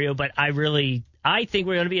that scenario, but I think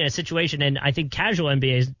we're going to be in a situation, and I think casual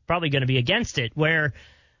NBA is probably going to be against it, where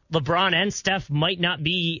LeBron and Steph might not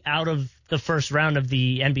be out of the first round of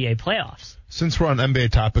the NBA playoffs. Since we're on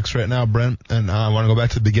NBA topics right now, Brent, and I want to go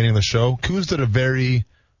back to the beginning of the show, Kuz did a very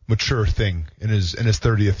mature thing in his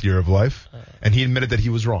 30th year of life, and he admitted that he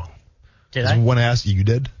was wrong. Did I? When asked, you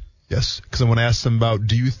did? Yes. Because when I asked him about,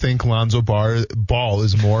 do you think Lonzo Ball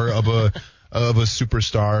is more of a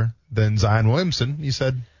superstar than Zion Williamson, he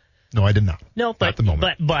said, no, I did not. No, but at the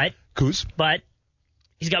moment. But Kuz? But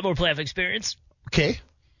he's got more playoff experience. Okay.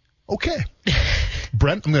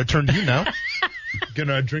 Brent, I'm going to turn to you now. Going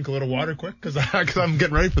to drink a little water quick because I'm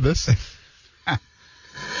getting ready for this.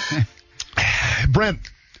 Brent,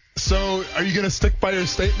 so are you going to stick by your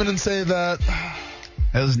statement and say that?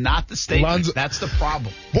 That was not the statement. Lonzo- That's the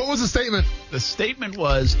problem. What was the statement? The statement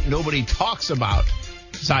was nobody talks about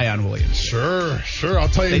Zion Williams. Sure. I'll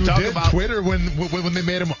tell you They who talk did. about- Twitter when they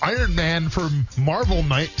made him Iron Man for Marvel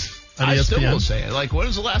Night on I ESPN. still will say it. Like, when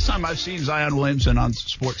was the last time I've seen Zion Williamson on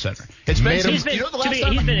SportsCenter? It's been Made him- He's been, you know the last he's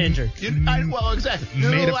time been injured. well, exactly. You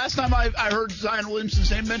know Made the him- last time I heard Zion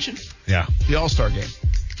Williamson's name mentioned? Yeah. The All-Star game.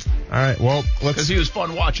 All right. Well, Because he was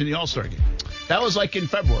fun watching the All-Star game. That was like in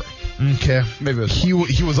February. Okay. Maybe it was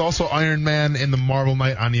He was also Iron Man in the Marvel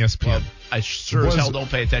Night on ESPN. Well, I sure as hell don't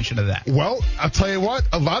pay attention to that. Well, I'll tell you what,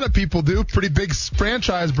 a lot of people do. Pretty big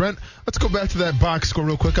franchise, Brent. Let's go back to that box score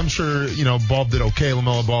real quick. I'm sure, Ball did okay.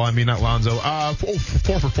 LaMelo Ball, not Lonzo. 4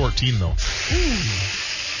 for 14, though.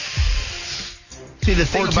 See, the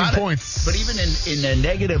thing 14 about points. it, but even in a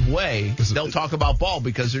negative way, they'll talk about Ball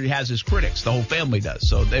because he has his critics. The whole family does.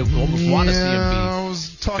 So they almost want to see him be. I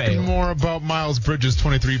was talking fail. more about Miles Bridges'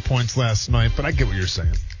 23 points last night, but I get what you're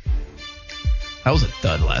saying. That was a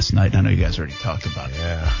dud last night. I know you guys already talked about it.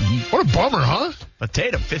 Yeah. What a bummer, huh? But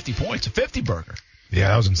Tatum, 50 points, a 50 burger. Yeah,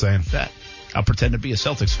 that was insane. That. I'll pretend to be a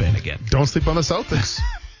Celtics fan again. Don't sleep on the Celtics.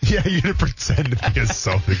 Yeah, you're going to pretend to be a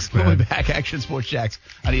Celtics We'll fan. be back. Action Sports Jacks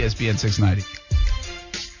on ESPN 690.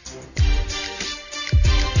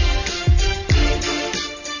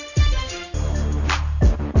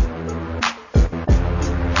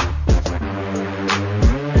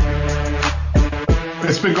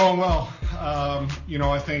 It's been going well.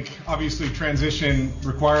 I think obviously transition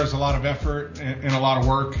requires a lot of effort and a lot of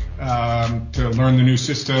work to learn the new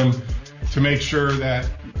system, to make sure that,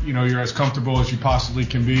 you're as comfortable as you possibly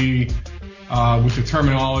can be with the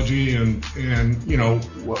terminology and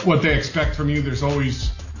what they expect from you. There's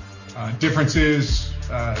always differences,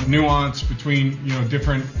 nuance between,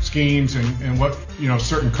 different schemes and what,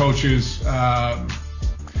 certain coaches, how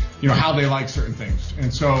they like certain things.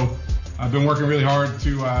 And so I've been working really hard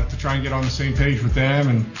to try and get on the same page with them,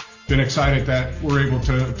 and been excited that we're able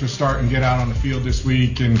to start and get out on the field this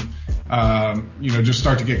week and, just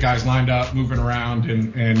start to get guys lined up, moving around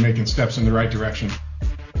and making steps in the right direction.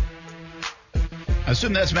 I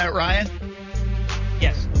assume that's Matt Ryan?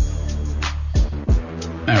 Yes.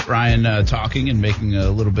 Matt Ryan talking and making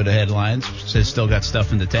a little bit of headlines. Says still got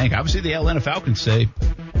stuff in the tank. Obviously, the Atlanta Falcons say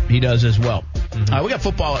he does as well. We got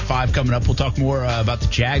football at 5 coming up. We'll talk more about the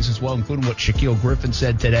Jags as well, including what Shaquille Griffin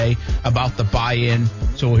said today about the buy-in.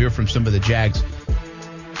 So we'll hear from some of the Jags.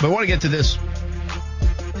 But I want to get to this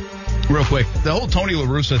real quick. The whole Tony La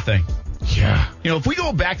Russa thing. Yeah. If we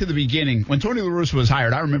go back to the beginning, when Tony La Russa was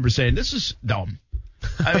hired, I remember saying, this is dumb.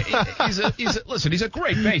 I mean, he's a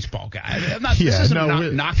great baseball guy. This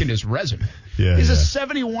isn't knocking his resume. Yeah, he's a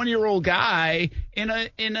 71-year-old guy in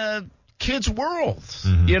a kid's world,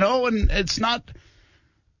 and it's not.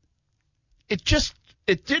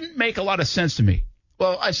 It didn't make a lot of sense to me.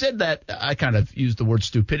 Well, I said that I kind of used the word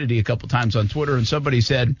stupidity a couple times on Twitter, and somebody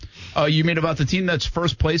said, "Oh, you mean about the team that's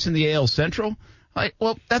first place in the AL Central?"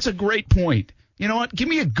 Well, that's a great point. You know what? Give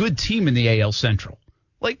me a good team in the AL Central.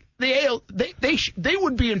 Like the AL, they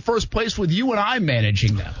would be in first place with you and I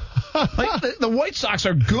managing them. The White Sox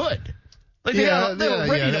are good. They're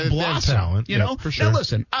ready to blossom. Talent, for sure. Now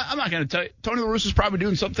listen, I'm not going to tell you. Tony La Russa's probably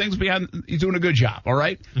doing some things behind. He's doing a good job. All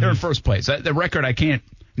right, they're in first place. The record I can't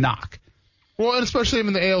knock. Well, and especially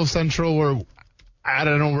in the AL Central, where I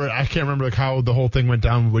don't know, I can't remember how the whole thing went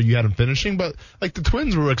down where you had them finishing, but the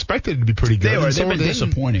Twins were expected to be pretty good. They've been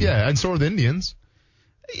disappointing. Yeah, and so were the Indians.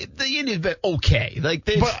 The Indians been okay.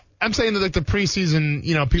 But I'm saying that the preseason,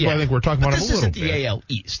 people I think we're talking about them a little bit. This isn't the AL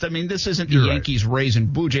East. I mean, this isn't the Yankees, Rays,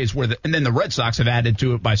 and Blue Jays, and then the Red Sox have added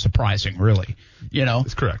to it by surprising, really.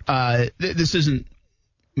 That's correct. This isn't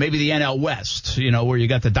maybe the NL West, where you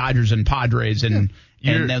got the Dodgers and Padres and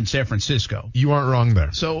and then San Francisco. You aren't wrong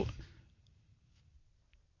there. So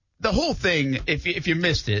the whole thing, if you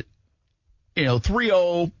missed it,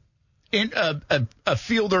 3-0, a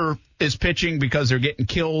fielder is pitching because they're getting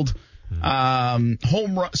killed.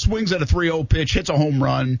 Home run, swings at a 3-0 pitch, hits a home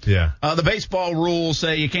run. Yeah. The baseball rules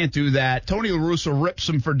say you can't do that. Tony La Russa rips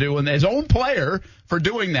him for doing that. His own player for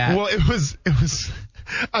doing that. Well, it was.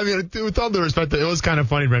 I mean, with all due respect, it was kind of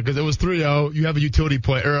funny, Brent, because it was 3-0. You have a utility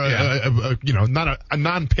player, not a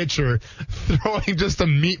non-pitcher throwing just a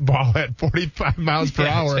meatball at 45 miles per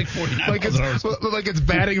hour. It's like 49 miles an hour. Like it's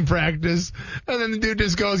batting practice. And then the dude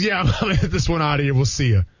just goes, yeah, I'm going to hit this one out of here. We'll see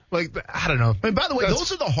you. Like, I don't know. And by the way,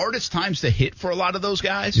 those are the hardest times to hit for a lot of those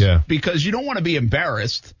guys. Yeah. Because you don't want to be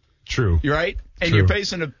embarrassed. True. You're right? And True. you're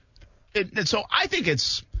facing and so I think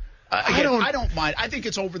it's, I don't mind. I think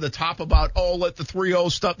it's over the top about, let the 3-0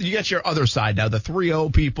 stuff. You get your other side now, the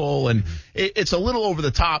 3-0 people, and it's a little over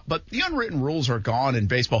the top, but the unwritten rules are gone in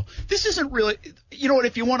baseball. This isn't really, you know what,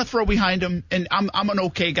 if you want to throw behind them, and I'm an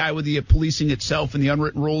okay guy with the policing itself and the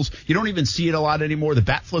unwritten rules, you don't even see it a lot anymore. The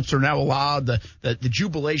bat flips are now allowed, the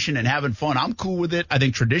jubilation and having fun. I'm cool with it. I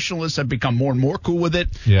think traditionalists have become more and more cool with it.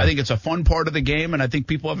 Yeah. I think it's a fun part of the game, and I think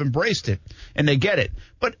people have embraced it, and they get it.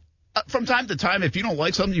 But from time to time, if you don't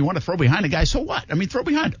like something, you want to throw behind a guy, so what? I mean, throw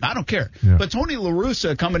behind him. I don't care. Yeah. But Tony La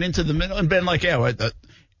Russa coming into the middle and being like,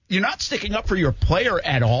 you're not sticking up for your player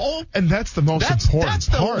at all? And that's the most important That's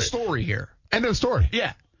the part. whole story here. End of story.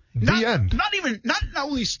 Yeah. The end. Not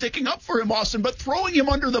only sticking up for him, Austin, but throwing him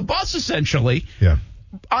under the bus, essentially. Yeah.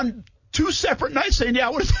 On 2 separate nights saying,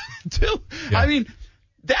 what does that do? Yeah. I mean,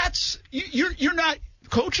 you're not,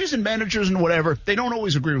 coaches and managers and whatever, they don't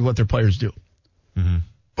always agree with what their players do. Mm-hmm.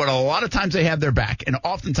 But a lot of times they have their back, and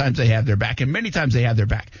oftentimes they have their back, and many times they have their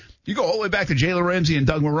back. You go all the way back to Jalen Ramsey and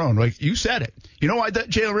Doug Marrone. Like you said it. You know why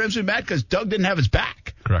Jalen Ramsey was mad? Because Doug didn't have his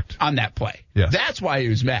back. Correct. On that play. Yeah. That's why he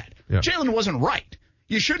was mad. Yeah. Jalen wasn't right.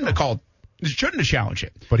 You shouldn't have challenged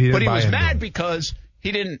it. But he was mad because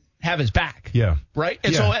he didn't have his back. Yeah. Right?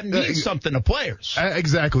 And so that means something to players.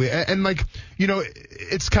 Exactly. And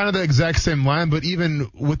it's kind of the exact same line, but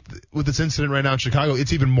even with this incident right now in Chicago,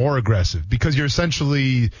 it's even more aggressive because you're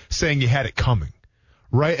essentially saying you had it coming.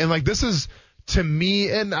 Right? And this is, to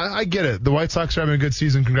me, and I get it. The White Sox are having a good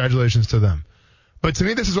season. Congratulations to them. But to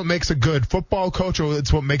me, this is what makes a good football coach, or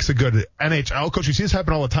it's what makes a good NHL coach. You see this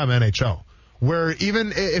happen all the time in NHL, where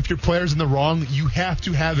even if your player's in the wrong, you have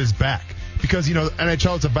to have his back. Because,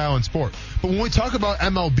 NHL, it's a violent sport. But when we talk about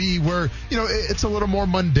MLB, where, it's a little more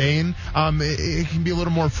mundane, it can be a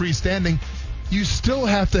little more freestanding, you still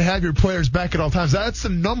have to have your players back at all times. That's the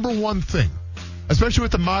number one thing. Especially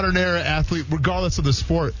with the modern era athlete, regardless of the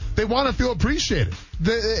sport. They want to feel appreciated.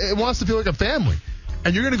 It wants to feel like a family.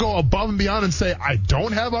 And you're going to go above and beyond and say, I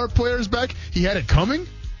don't have our players back? He had it coming?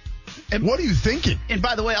 And what are you thinking? And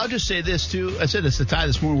by the way, I'll just say this, too. I said this to Ty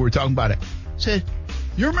this morning when we were talking about it. I said,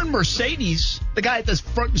 you remember Mercedes, the guy at the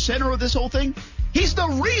front and center of this whole thing? He's the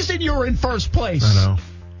reason you're in first place. I know.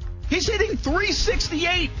 He's hitting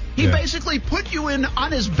 368. He basically put you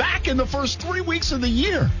on his back in the first 3 weeks of the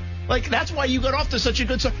year. That's why you got off to such a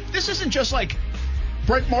good start. This isn't just like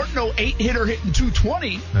Brent Martineau, 8-hitter hitting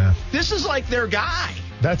 220. Yeah. This is like their guy.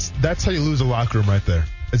 That's how you lose a locker room right there.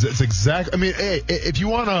 It's exact. I mean, hey, if you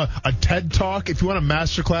want a TED Talk, if you want a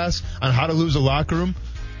masterclass on how to lose a locker room,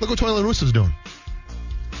 look what Tony La Russa's doing.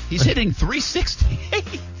 He's hitting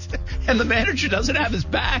 368, and the manager doesn't have his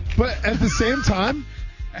back. But at the same time,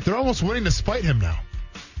 they're almost winning to spite him now.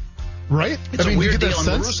 Right? It's a weird deal. And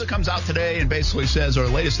La Russa comes out today and basically says, or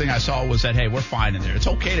the latest thing I saw was that, hey, we're fine in there. It's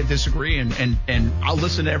okay to disagree, and I'll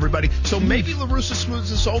listen to everybody. So maybe La Russa smooths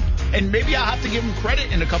this over, and maybe I'll have to give him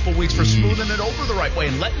credit in a couple weeks for smoothing it over the right way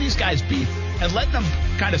and letting these guys beef and letting them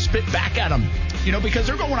kind of spit back at them. Because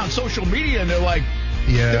they're going on social media and they're like,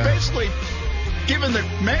 they're basically giving the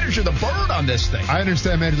manager the bird on this thing. I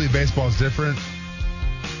understand Major League Baseball is different,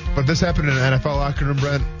 but if this happened in an NFL locker room,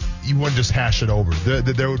 Brent, you wouldn't just hash it over.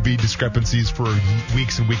 There would be discrepancies for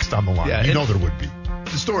weeks and weeks down the line. Yeah, there would be.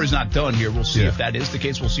 The story's not done here. We'll see if that is the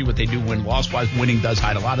case. We'll see what they do win-loss-wise. Winning does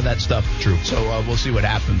hide a lot of that stuff. True. So we'll see what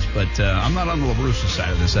happens. But I'm not on the La Russa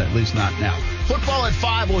side of this, at least not now. Football at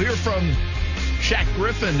 5. We'll hear from Shaq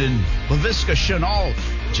Griffin and Laviska Shenault.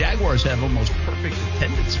 Jaguars have almost perfect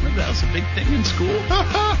attendance. Remember that was a big thing in school?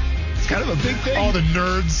 It's kind of a big thing. All the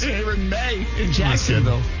nerds. Here in May in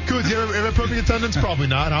Jacksonville. Cool. Do you ever have perfect attendance? Probably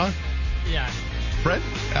not, huh? Yeah. Brent?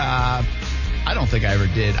 I don't think I ever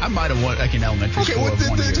did. I might have won like in elementary school.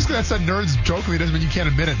 Just because I said nerds jokingly doesn't mean you can't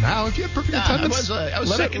admit it now. If you have perfect attendance, I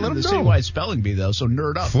was second in the citywide spelling bee, though, so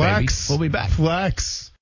nerd up, Flex. baby. We'll be back. Flex.